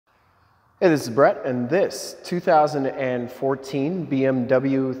Hey, this is Brett, and this 2014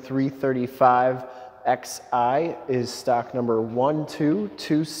 BMW 335Xi is stock number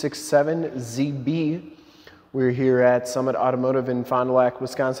 12267ZB. We're here at Summit Automotive in Fond du Lac,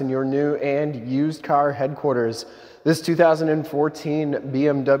 Wisconsin, your new and used car headquarters. This 2014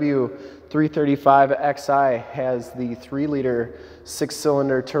 BMW 335Xi has the 3-liter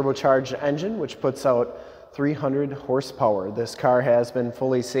 6-cylinder turbocharged engine, which puts out 300 horsepower. This car has been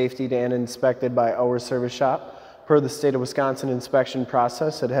fully safetied and inspected by our service shop. Per the state of Wisconsin inspection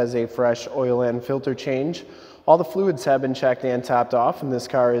process, it has a fresh oil and filter change. All the fluids have been checked and topped off, and this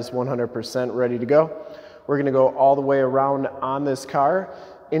car is 100% ready to go. We're going to go all the way around on this car,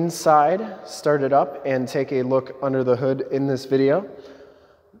 inside, start it up, and take a look under the hood in this video.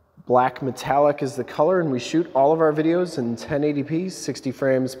 Black metallic is the color, and we shoot all of our videos in 1080p, 60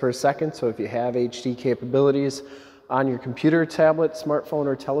 frames per second. So if you have HD capabilities on your computer, tablet, smartphone,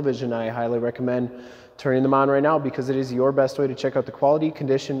 or television, I highly recommend turning them on right now, because it is your best way to check out the quality,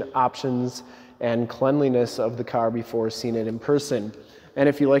 condition, options, and cleanliness of the car before seeing it in person. And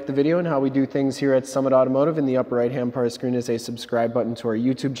if you like the video and how we do things here at Summit Automotive, in the upper right-hand part of the screen is a subscribe button to our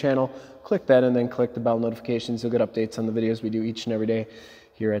YouTube channel. Click that and then click the bell notifications. You'll get updates on the videos we do each and every day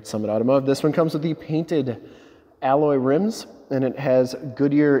here at Summit Automotive. This one comes with the painted alloy rims, and it has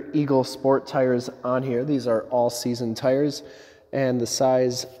Goodyear Eagle Sport tires on here. These are all-season tires, and the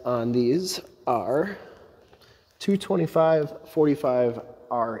size on these are 225/45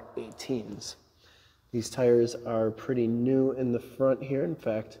 R18s. These tires are pretty new in the front here. In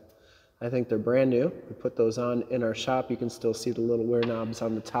fact, I think they're brand new. We put those on in our shop. You can still see the little wear knobs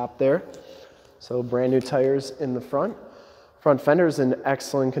on the top there. So brand new tires in the front. Front fender is in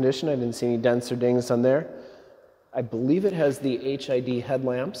excellent condition. I didn't see any dents or dings on there. I believe it has the HID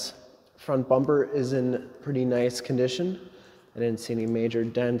headlamps. Front bumper is in pretty nice condition. I didn't see any major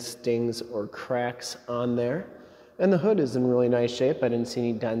dents, dings, or cracks on there. And the hood is in really nice shape. I didn't see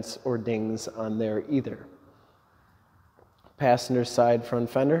any dents or dings on there either. Passenger side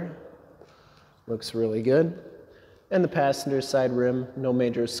front fender looks really good. And the passenger side rim, no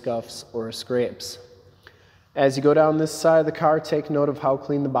major scuffs or scrapes. As you go down this side of the car, take note of how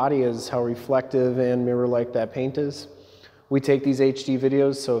clean the body is, how reflective and mirror-like that paint is. We take these HD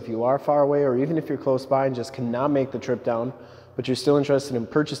videos, so if you are far away, or even if you're close by and just cannot make the trip down, but you're still interested in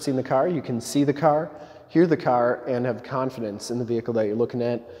purchasing the car, you can see the car, hear the car, and have confidence in the vehicle that you're looking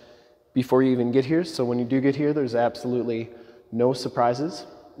at before you even get here. So when you do get here, there's absolutely no surprises.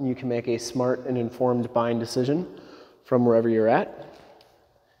 You can make a smart and informed buying decision from wherever you're at.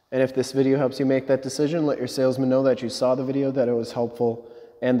 And if this video helps you make that decision, let your salesman know that you saw the video, that it was helpful,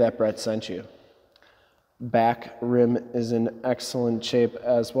 and that Brett sent you. Back rim is in excellent shape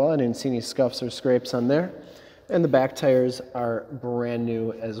as well. I didn't see any scuffs or scrapes on there. And the back tires are brand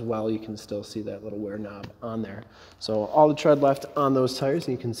new as well. You can still see that little wear knob on there. So all the tread left on those tires,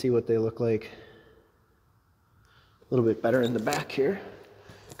 and you can see what they look like a little bit better in the back here.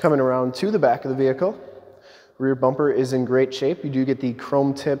 Coming around to the back of the vehicle. Rear bumper is in great shape. You do get the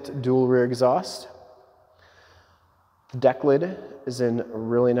chrome-tipped dual rear exhaust. The deck lid is in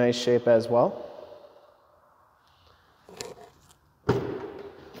really nice shape as well.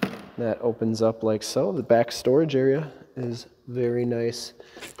 That opens up like so. The back storage area is very nice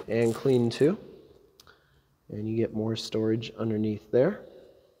and clean too. And you get more storage underneath there.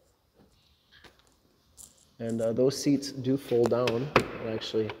 And those seats do fold down. I'll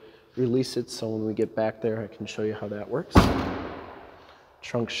actually release it so when we get back there I can show you how that works.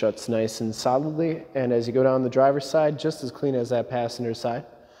 Trunk shuts nice and solidly, and as you go down the driver's side, just as clean as that passenger side.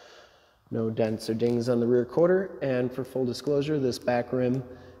 No dents or dings on the rear quarter, and for full disclosure, this back rim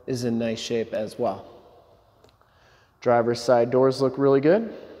is in nice shape as well. Driver's side doors look really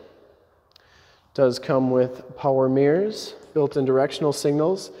good. Does come with power mirrors, built-in directional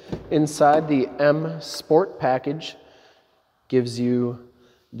signals. Inside, the M Sport package gives you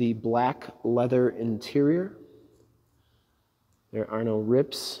the black leather interior. There are no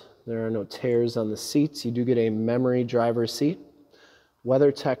rips, there are no tears on the seats. You do get a memory driver seat.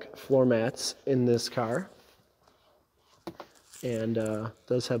 Weathertech floor mats in this car. And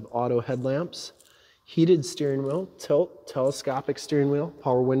does have auto headlamps, heated steering wheel, tilt, telescopic steering wheel,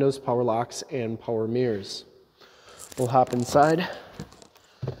 power windows, power locks, and power mirrors. We'll hop inside.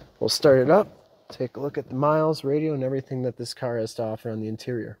 We'll start it up. Take a look at the miles, radio, and everything that this car has to offer on the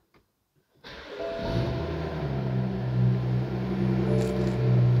interior.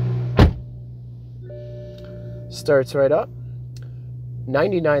 Starts right up.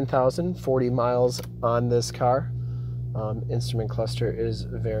 99,040 miles on this car. Instrument cluster is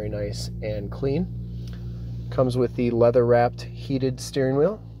very nice and clean. Comes with the leather-wrapped heated steering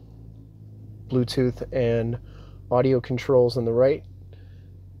wheel. Bluetooth and audio controls on the right,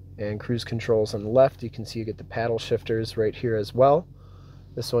 and cruise controls on the left. You can see you get the paddle shifters right here as well.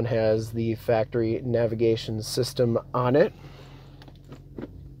 This one has the factory navigation system on it.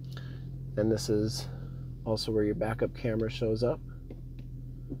 And this is also where your backup camera shows up.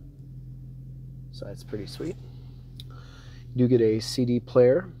 So that's pretty sweet. You do get a CD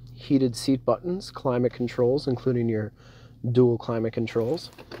player, heated seat buttons, climate controls, including your dual climate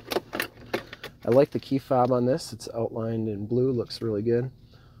controls. I like the key fob on this. It's outlined in blue, looks really good.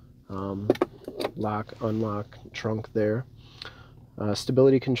 Lock, unlock, trunk there.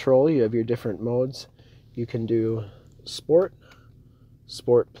 Stability control, you have your different modes. You can do Sport,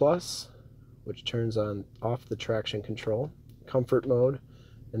 Sport Plus, which turns on off the traction control, Comfort mode,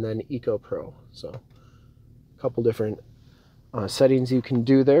 and then Eco Pro. So a couple different settings you can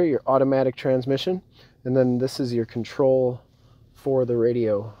do there. Your automatic transmission, and then this is your control for the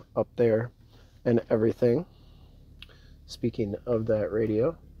radio up there and everything. Speaking of that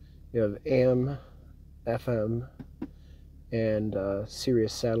radio, you have AM, FM, and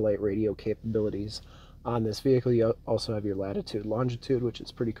Sirius satellite radio capabilities on this vehicle. You also have your latitude, longitude, which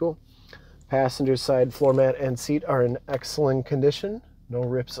is pretty cool. Passenger side floor mat and seat are in excellent condition. No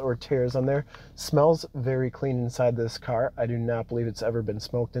rips or tears on there. Smells very clean inside this car. I do not believe it's ever been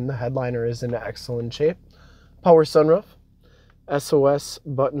smoked in. The headliner is in excellent shape. Power sunroof, SOS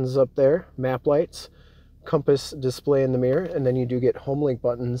buttons up there, map lights, compass display in the mirror, and then you do get Homelink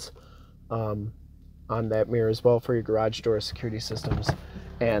buttons on that mirror as well for your garage door security systems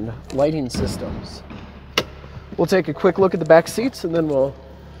and lighting systems. We'll take a quick look at the back seats and then we'll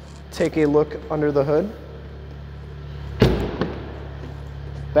take a look under the hood.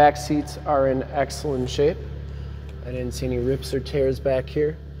 Back seats are in excellent shape. I didn't see any rips or tears back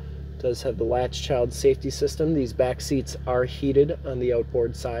here. It does have the latch child safety system. These back seats are heated on the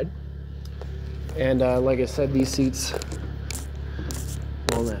outboard side. And like I said, these seats,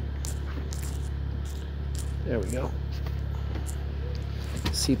 well, there we go.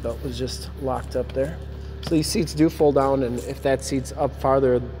 Seatbelt was just locked up there. So these seats do fold down, and if that seat's up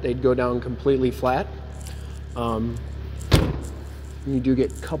farther, they'd go down completely flat. You do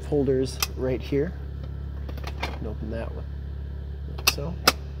get cup holders right here. You can open that one, like so.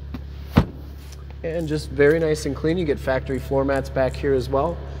 And just very nice and clean. You get factory floor mats back here as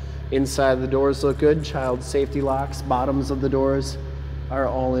well. Inside the doors look good. Child safety locks, bottoms of the doors are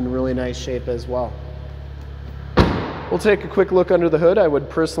all in really nice shape as well. We'll take a quick look under the hood. I would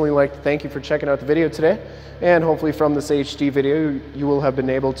personally like to thank you for checking out the video today, and hopefully from this HD video you will have been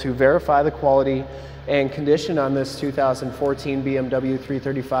able to verify the quality and condition on this 2014 BMW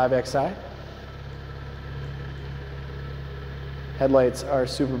 335xi. Headlights are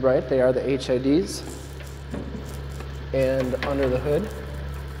super bright. They are the HIDs. And under the hood,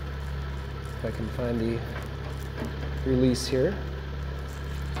 if I can find the release here,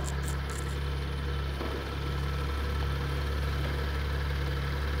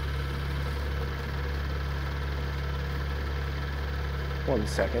 one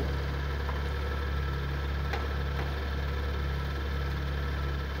second.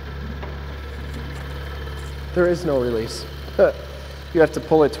 There is no release. You have to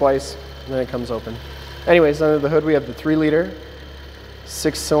pull it twice and then it comes open. Anyways, under the hood we have the 3-liter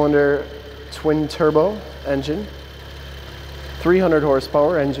 6-cylinder twin turbo engine. 300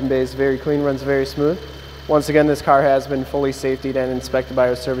 horsepower, engine bay is very clean, runs very smooth. Once again, this car has been fully safetied and inspected by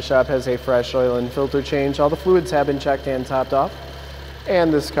our service shop, has a fresh oil and filter change. All the fluids have been checked and topped off.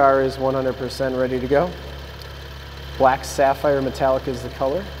 And this car is 100% ready to go. Black Sapphire metallic is the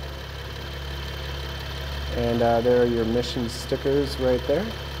color. And there are your emission stickers right there.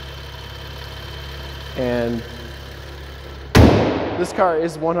 And this car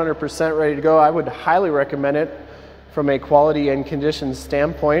is 100% ready to go. I would highly recommend it from a quality and condition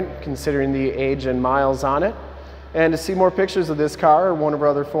standpoint, considering the age and miles on it. And to see more pictures of this car or one of our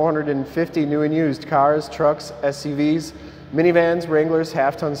other 450 new and used cars, trucks, SUVs, minivans, Wranglers,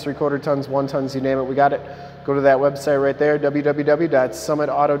 half tons, 3/4 tons, 1 tons, you name it, we got it. Go to that website right there,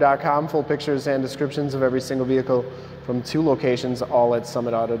 www.summitauto.com. Full pictures and descriptions of every single vehicle from 2 locations, all at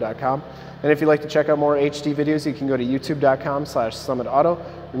summitauto.com. And if you'd like to check out more HD videos, you can go to youtube.com/summitauto.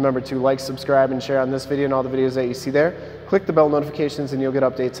 Remember to like, subscribe, and share on this video and all the videos that you see there. Click the bell notifications and you'll get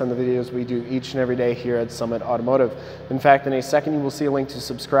updates on the videos we do each and every day here at Summit Automotive. In fact, in a second you will see a link to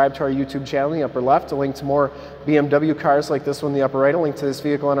subscribe to our YouTube channel in the upper left, a link to more BMW cars like this one in the upper right, a link to this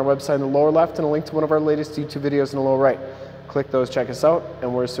vehicle on our website in the lower left, and a link to one of our latest YouTube videos in the lower right. Click those, check us out,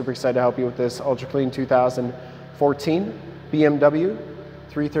 and we're super excited to help you with this ultra clean 2014 BMW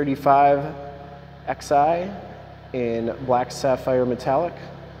 335xi in black sapphire metallic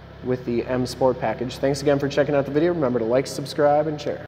with the M Sport package. Thanks again for checking out the video. Remember to like, subscribe, and share.